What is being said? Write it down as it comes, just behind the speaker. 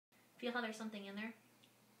Feel how there's something in there?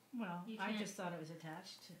 Well, I just thought it was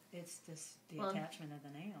attached. It's just the attachment of the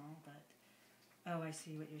nail, but... Oh, I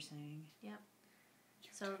see what you're saying. Yep.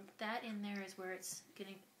 So that in there is where it's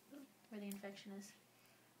getting... where the infection is.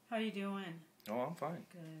 How you doing? Oh, I'm fine.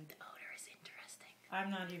 Good. The odor is interesting. I'm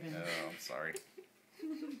not even... Oh, I'm sorry.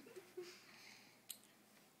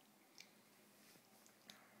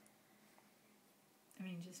 I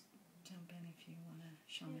mean, just jump in if you want to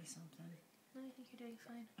show me something. No, I think you're doing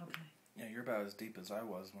fine. Okay. Yeah, you're about as deep as I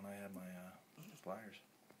was when I had my pliers.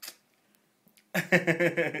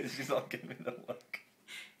 She's all giving me the look.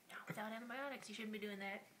 Not without antibiotics. You shouldn't be doing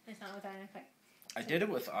that. It's not without antibiotics. I did it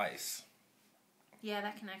with ice. Yeah,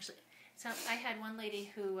 that can actually... So I had one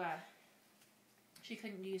lady who... she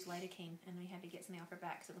couldn't use lidocaine, and we had to get something off her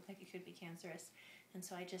back because it looked like it could be cancerous. And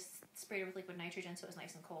so I just sprayed her with liquid nitrogen so it was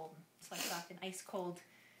nice and cold. And sliced off an ice-cold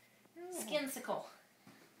skinsicle.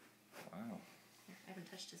 Wow. Here, I haven't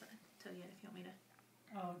touched his toe yet if you want me to...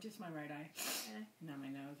 Oh, just my right eye. Okay. Not my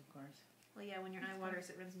nose, of course. Well, yeah, when your eye waters,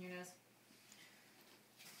 it runs in your nose.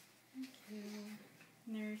 Thank you.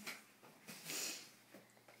 Nurse.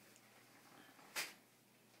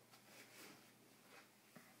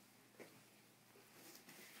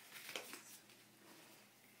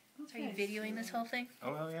 Are you videoing this whole thing?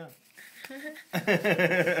 Oh, hell yeah.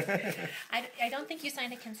 I don't think you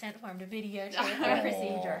signed a consent form to videotape your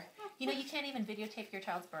procedure. You know, you can't even videotape your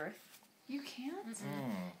child's birth. You can't?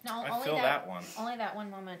 No, I only feel that one. Only that one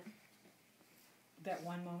moment. That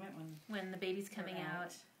one moment when the baby's coming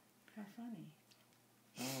out. How funny.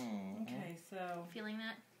 Mm-hmm. Okay, so... Feeling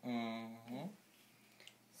that? Mm-hmm.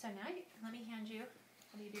 So now, let me hand you...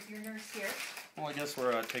 What do you do? Your nurse here. Well, I guess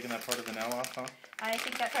we're taking that part of the nail off, huh? I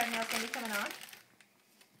think that part of the nail's going to be coming off.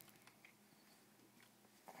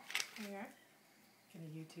 There you are. Can you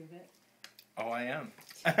YouTube it? Oh, I am.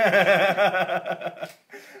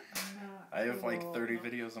 I have like 30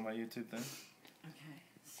 videos on my YouTube thing. Okay,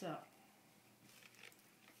 so...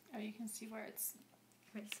 Oh, you can see where it's...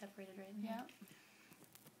 Where it's separated right in Yeah. here.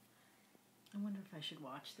 I wonder if I should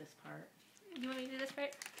watch this part. You want me to do this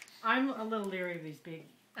part? I'm a little leery of these big...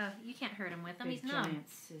 You can't hurt him with them. Big He's numb.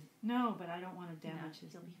 giants. No, but I don't want to damage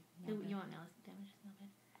his... You won't know damage his nail bed.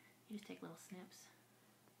 You just take little snips.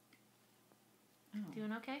 Oh.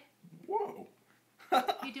 Doing okay? Whoa.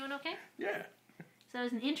 You doing okay? Yeah. So that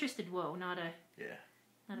was an interested whoa, not a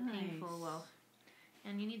painful Nice. whoa.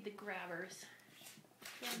 And you need the grabbers.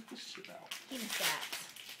 Yeah. Shit out. He needs that.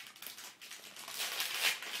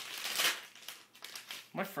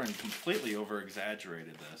 My friend completely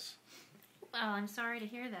over-exaggerated this. Well, I'm sorry to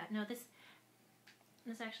hear that. No, this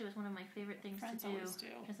actually was one of my favorite things Friends to do always do.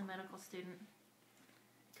 as a medical student.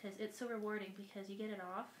 Because it's so rewarding because you get it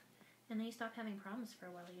off and then you stop having problems for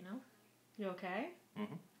a while, you know? You okay?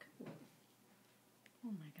 Mm-hmm. Cool.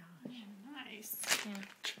 Oh my gosh. Nice. Yeah.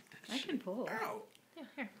 I can pull. Ow. Yeah,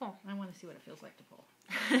 here, pull. I want to see what it feels like to pull.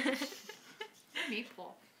 Let me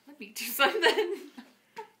pull. Let me do something.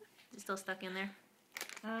 It's still stuck in there?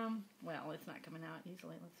 Well, it's not coming out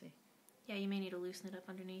easily. Let's see. Yeah, you may need to loosen it up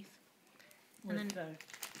underneath. With And the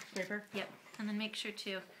scraper? Yep. And then make sure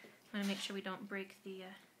to, I want to make sure we don't break the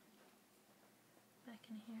back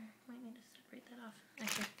in here. Might need to separate that off.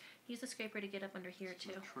 Actually, use the scraper to get up under here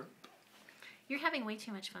too. You're having way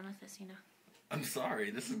too much fun with this, you know. I'm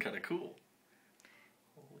sorry. This is kind of cool.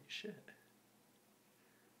 Holy shit.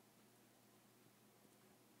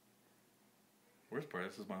 Worst part,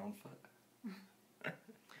 this is my own foot.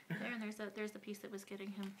 There, and there's the piece that was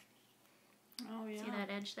getting him. Oh, yeah. See that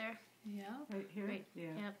edge there? Yeah. Right here? Right.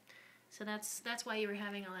 Yeah. Yep. So that's why you were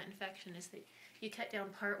having all that infection, is that you cut down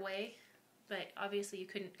part way, but obviously you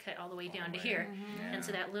couldn't cut all the way down to here. Yeah. And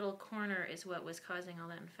so that little corner is what was causing all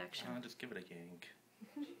that infection. I'll just give it a yank.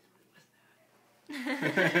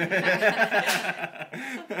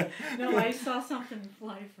 No, I saw something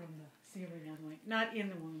fly from the ceiling. I'm like, not in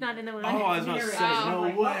the wound. Not in the wound. Oh, I was about to Near it. say, I'm no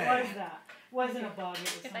like, way. What was that? Wasn't a bug. It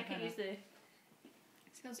was If some I could kind use the...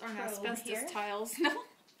 Those aren't Probe asbestos here. tiles. No. Okay,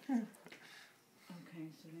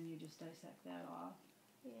 so then you just dissect that off.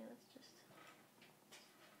 Yeah, let's just...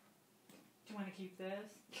 Do you want to keep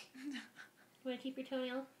this? You want to keep your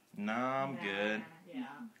toenail? No, I'm good.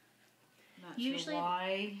 Yeah. Not Usually- sure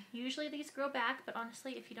why. Usually these grow back, but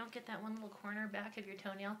honestly, if you don't get that one little corner back of your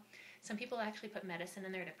toenail, some people actually put medicine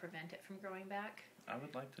in there to prevent it from growing back. I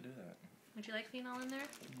would like to do that. Would you like phenol in there?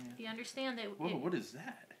 Yeah. You understand that Whoa, what is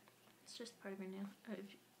that? it's just part of your nail.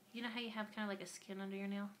 You know how you have kind of like a skin under your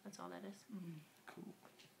nail? That's all that is. Cool.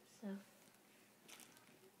 So,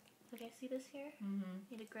 okay, see this here? Mm-hmm.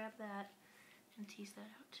 You need to grab that and tease that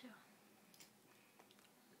out too.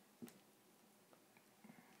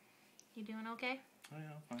 You doing okay? Oh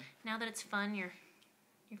yeah, fine. Now that it's fun, you're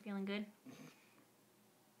feeling good?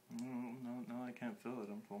 No, I can't feel it.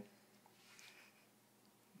 I'm full.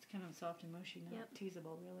 It's kind of soft and mushy, not Yep.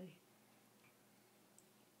 teasable, really.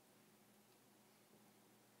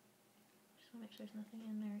 Just want to make sure there's nothing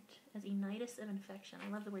in there as enitis of infection. I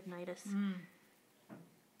love the word nitis.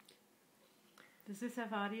 Does this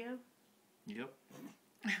have audio? Yep.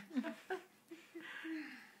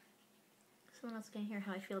 Someone else can hear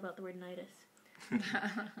how I feel about the word nitis.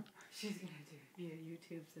 She's going to be a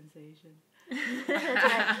YouTube sensation.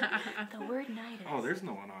 The word nitis. Oh, there's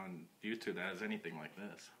no one on YouTube that has anything like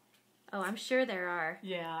this. Oh, I'm sure there are.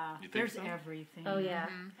 Yeah, You think there's so? everything. Oh, yeah.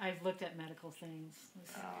 I've looked at medical things.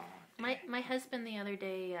 My husband the other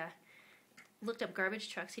day looked up garbage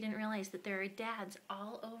trucks. He didn't realize that there are dads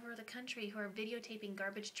all over the country who are videotaping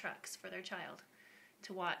garbage trucks for their child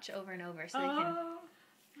to watch over and over, so they can.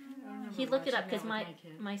 He looked it up because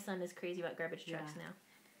my son is crazy about garbage trucks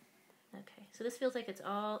now. Okay, so this feels like it's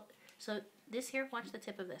all. So this here, watch the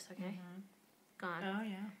tip of this. Okay, gone. Oh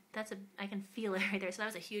yeah. I can feel it right there. So that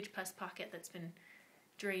was a huge pus pocket that's been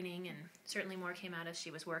draining, and certainly more came out as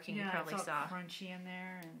she was working. Yeah, you probably it's all saw. crunchy in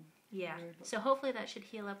there, and Yeah. weird. So hopefully that should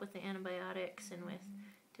heal up with the antibiotics and with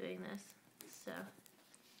doing this. So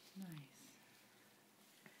Nice.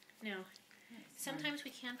 no. Sometimes we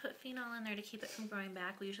can put phenol in there to keep it from growing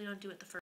back. We usually don't do it the first